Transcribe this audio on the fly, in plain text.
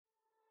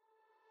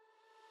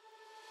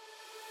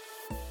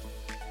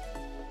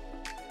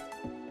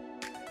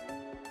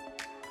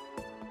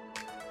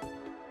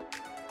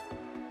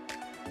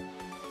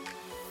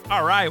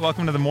All right,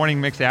 welcome to the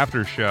Morning Mix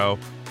After Show.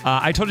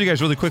 I told you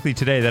guys really quickly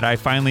today that I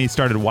finally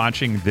started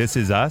watching This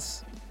Is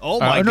Us. Oh,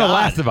 my God. No,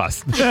 Last of Us.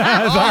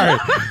 Sorry.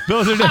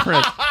 Those are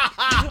different.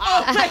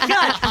 Oh, my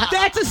God.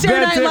 That's a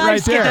Saturday Night Live right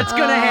skit there. that's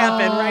going to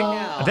happen right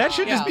now. That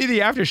should just be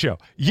the after show.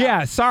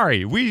 Yeah,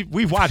 sorry.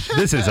 We've watched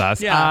This Is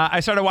Us. Yeah. I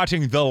started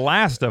watching The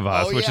Last of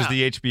Us, which is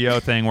the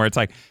HBO thing where it's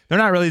like, they're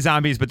not really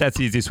zombies, but that's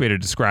the easiest way to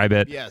describe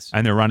it. Yes.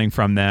 And they're running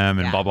from them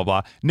and blah, blah,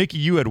 blah. Nikki,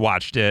 you had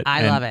watched it.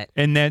 I love it.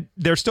 And then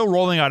they're still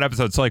rolling out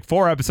episodes. So like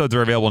 4 episodes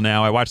are available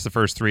now. I watched the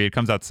first 3. It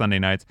comes out Sunday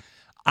nights.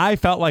 I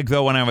felt like,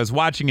 though, when I was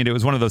watching it, it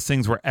was one of those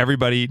things where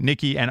everybody,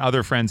 Nikki and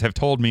other friends have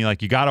told me,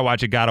 like, you got to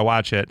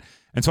watch it.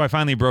 And so I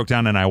finally broke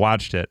down and I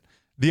watched it.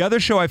 The other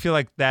show I feel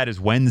like that is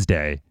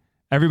Wednesday.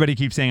 Everybody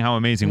keeps saying how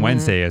amazing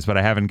Wednesday is, but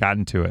I haven't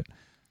gotten to it.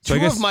 So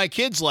Two of my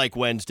kids like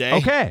Wednesday.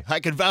 Okay.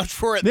 I can vouch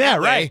for it Yeah,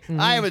 that right. way.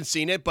 I haven't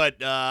seen it,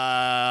 but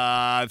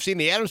I've seen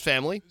The Addams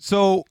Family.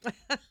 So,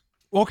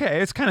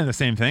 okay, it's kind of the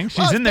same thing. She's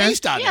Well, in there.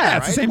 based on yeah, that,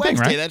 it's the right? same Wednesday,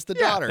 thing, right? that's the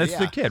Yeah, daughter, that's yeah.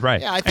 the kid,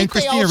 right? Yeah, I think and they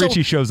Christina also-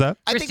 Ricci shows up.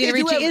 I think Christina they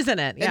do Ricci have- is in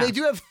it, yeah. And they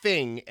do have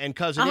Thing and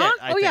Cousin Uh-huh.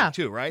 It, I Oh, think, yeah.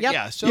 too, right? Yep.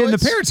 Yeah, so Yeah, and the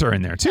it's- parents are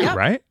in there, too, Yep.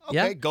 right?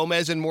 Okay, Yep.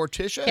 Gomez and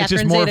Morticia. just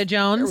Catherine more-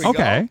 Zeta-Jones. There we go.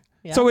 Okay.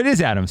 Yeah. So it is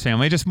Addams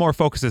Family, just more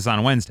focuses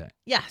on Wednesday.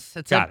 Yes,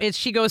 Got it.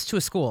 she goes to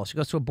a school. She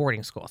goes to a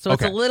boarding school. So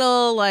it's Okay. a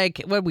little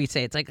like, what do we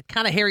say? It's like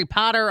kind of Harry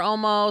Potter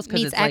almost. 'Cause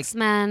Meets it's like,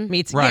 X-Men.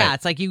 Right. Yeah,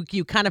 it's like you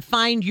kind of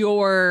find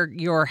your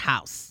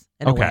house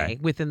in a Okay. way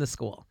within the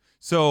school.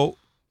 So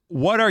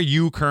what are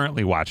you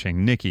currently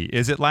watching, Nikki?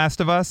 Is it Last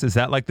of Us? Is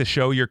that like the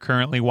show you're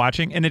currently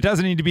watching? And it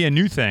doesn't need to be a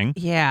new thing.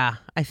 Yeah,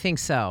 I think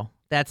so.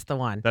 That's the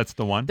one. That's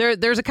the one.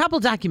 There's a couple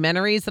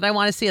documentaries that I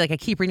want to see. Like I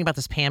keep reading about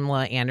this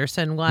Pamela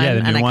Anderson one, Yeah,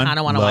 the new and I one. kind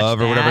of want to watch Love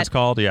that. or whatever it's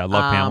called. Yeah,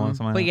 Love Pamela.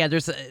 Something like But that. yeah,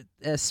 there's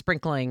a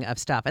sprinkling of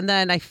stuff, and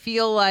then I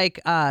feel like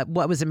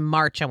what was in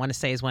March, I want to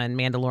say, is when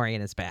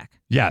Mandalorian is back.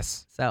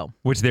 Yes. So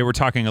Which they were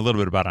talking a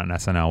little bit about on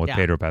SNL with Yeah.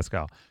 Pedro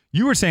Pascal.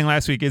 You were saying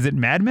last week, is it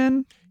Mad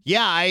Men?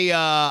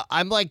 Yeah,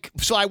 I'm like,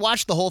 so I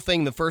watched the whole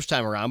thing the first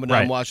time around, but now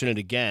Right. I'm watching it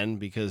again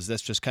because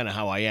that's just kind of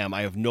how I am.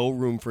 I have no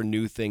room for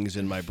new things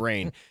in my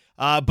brain.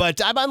 But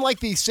I'm on like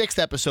the 6th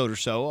episode or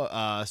so,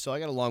 so I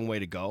got a long way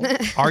to go.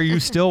 Are you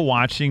still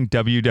watching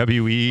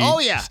WWE Oh,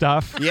 yeah.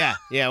 stuff? Yeah.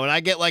 When I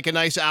get like a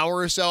nice hour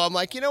or so, I'm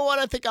like, you know what?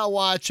 I think I'll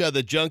watch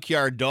The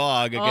Junkyard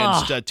Dog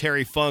against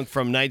Terry Funk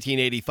from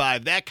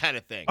 1985, that kind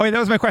of thing. Oh, wait, that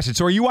was my question.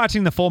 So are you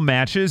watching the full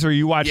matches or are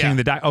you watching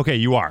Yeah. the Okay,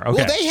 you are.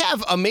 Okay. Well, they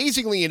have,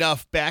 amazingly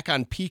enough, back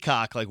on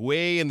Peacock, like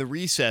way in the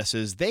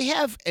recesses, they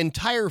have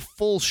entire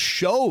full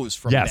shows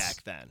from Yes.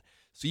 back then.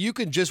 So you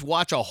can just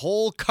watch a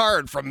whole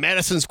card from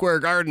Madison Square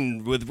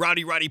Garden with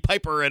Roddy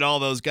Piper and all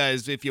those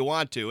guys if you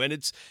want to. And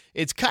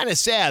it's kind of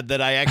sad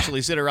that I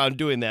actually sit around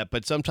doing that,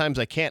 but sometimes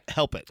I can't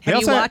help it. have you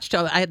also- watched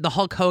the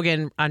Hulk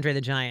Hogan, Andre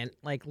the Giant,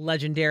 like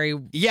legendary?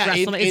 Yeah,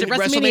 in is it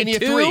WrestleMania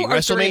 2 3. or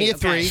WrestleMania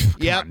 3. Okay.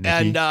 Yep. on, Nikki.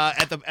 And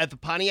at the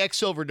Pontiac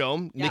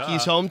Silverdome,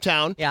 Nikki's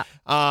hometown. Yeah.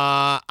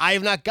 I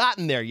have not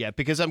gotten there yet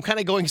because I'm kind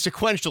of going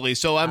sequentially,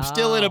 so I'm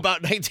still in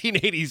about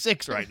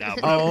 1986 right now.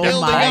 But I'm Oh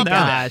building my up to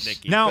that, gosh.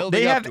 Nikki. Now, Building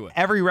they up have to it.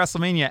 every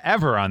WrestleMania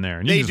ever on there,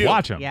 and you They just do.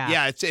 watch them. Yeah.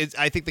 Yeah, it's.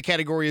 I think the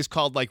category is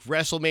called like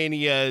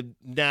WrestleMania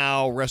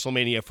Now,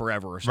 WrestleMania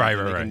Forever, or something.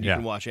 Right, You yeah.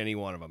 can watch any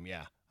one of them.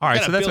 Yeah. All right,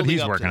 Kinda so that's what building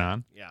he's up to working that.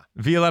 on. Yeah.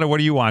 Violetta, what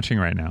are you watching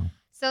right now?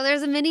 So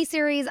there's a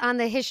mini-series on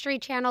the History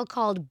Channel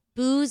called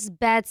Booze,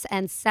 Bets,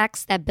 and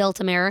Sex That Built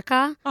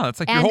America. Oh, that's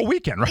like your And whole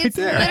weekend right it's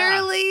there.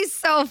 literally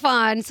so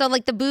fun. So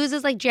like the booze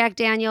is like Jack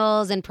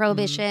Daniels and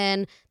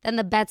Prohibition. Then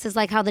the bets is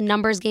like how the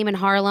numbers game in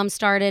Harlem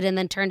started and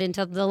then turned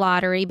into the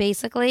lottery,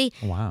 basically.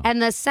 Wow.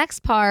 And the sex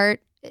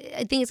part,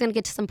 I think it's going to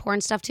get to some porn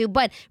stuff too.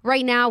 But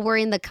right now we're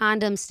in the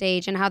condom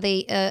stage and how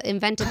they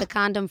invented the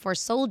condom for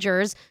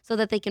soldiers so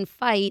that they can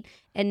fight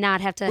and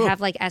not have to have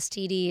like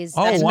STDs.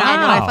 Oh, That's wow.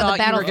 not life I on the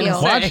thought you were gonna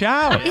battlefield. say- Watch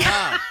out.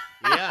 Yeah.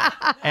 Yeah.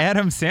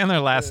 Adam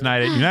Sandler last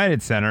night at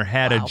United Center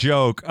had a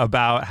joke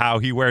about how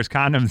he wears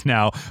condoms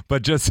now,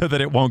 but just so that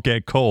it won't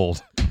get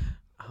cold.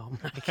 Oh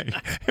my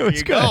God. It was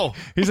you good. go.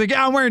 He's like,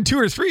 yeah, I'm wearing 2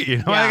 or 3. You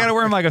know, I Yeah. got to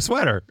wear them like a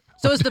sweater.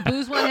 So is the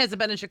booze one? Has it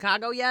been in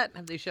Chicago yet?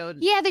 Have they showed?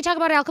 Yeah, they talk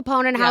about Al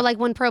Capone and how Yeah. like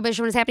when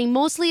Prohibition was happening.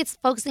 Mostly it's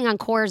focusing on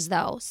Coors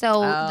though.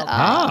 So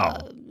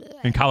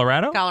In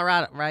Colorado?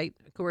 Colorado, right?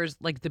 Coors,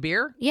 like the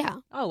beer? yeah.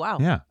 Oh wow.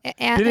 Yeah.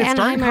 And, Did it start in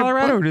Anaheim or-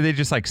 Colorado or did they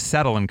just like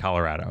settle in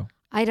Colorado?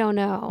 I don't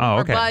know. Oh, Or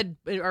okay. Bud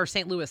or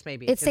St. Louis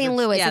maybe. It's 'cause St.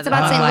 Louis. yeah, It's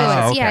about St.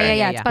 Budweiser. Louis. Yeah, Okay.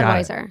 yeah, It's Got it.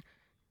 Budweiser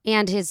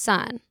and his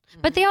son.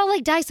 But they all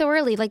like die so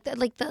early. Like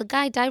the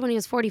guy died when he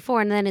was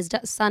 44, and then his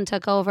son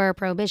took over.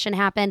 Prohibition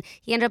happened.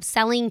 He ended up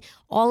selling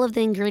all of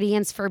the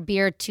ingredients for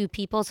beer to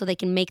people so they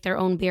can make their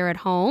own beer at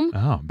home.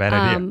 Oh, bad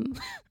idea.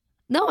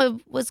 No, it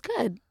was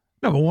good.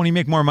 No, but won't he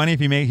make more money if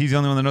he's the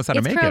only one that knows how to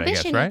It's make it, I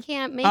Prohibition. guess, right? You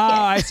can't make Oh, it.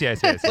 I see.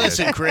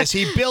 Listen, Chris,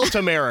 he built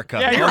America.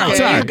 Yeah, you're right. okay?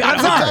 Sorry. It I'm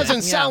sorry.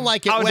 doesn't sound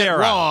like it How went dare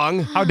I? wrong.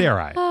 How dare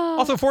I?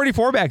 Also,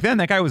 44 back then,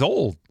 that guy was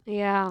old.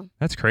 Yeah.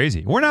 That's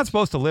crazy. We're not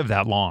supposed to live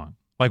that long.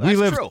 Like That's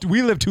we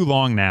true. live too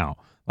long now.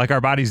 Like our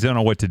bodies don't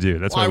know what to do.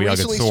 That's why we I all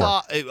get recently sore.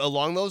 saw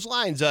along those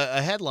lines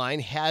a headline: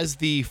 has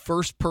the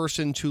first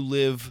person to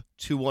live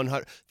to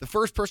 100, the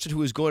first person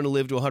who is going to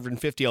live to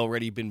 150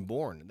 already been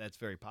born? That's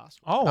very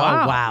possible. Oh, Oh,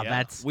 wow. wow. Yeah.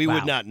 That's we wow.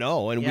 would not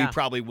know, and Yeah. we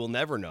probably will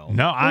never know.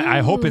 No, I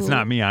hope it's Ooh.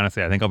 not me,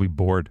 honestly. I think I'll be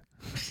bored.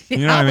 You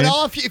know what I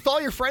But mean? if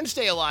all your friends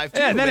stay alive, too,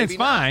 Yeah, then it's maybe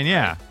not. fine.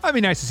 Yeah. It'd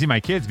be nice to see my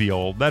kids be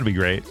old. That'd be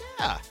great.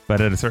 Yeah. But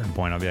at a certain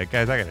point, I'll be like,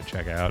 guys, I got to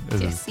check out. This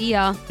is, See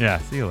ya. yeah,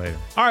 see you later.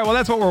 All right, well,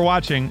 that's what we're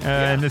watching,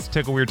 and this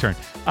took a weird turn.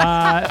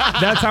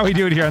 That's how we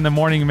do it here on the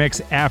Morning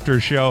Mix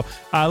After Show.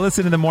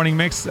 Listen to the Morning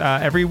Mix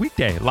every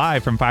weekday,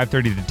 live from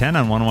 5:30 to 10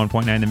 on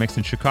 101.9 The Mix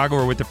in Chicago,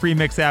 or with the free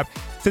Mix app.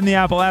 It's in the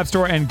Apple App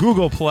Store and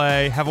Google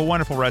Play. Have a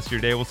wonderful rest of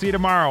your day. We'll see you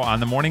tomorrow on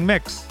the Morning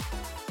Mix.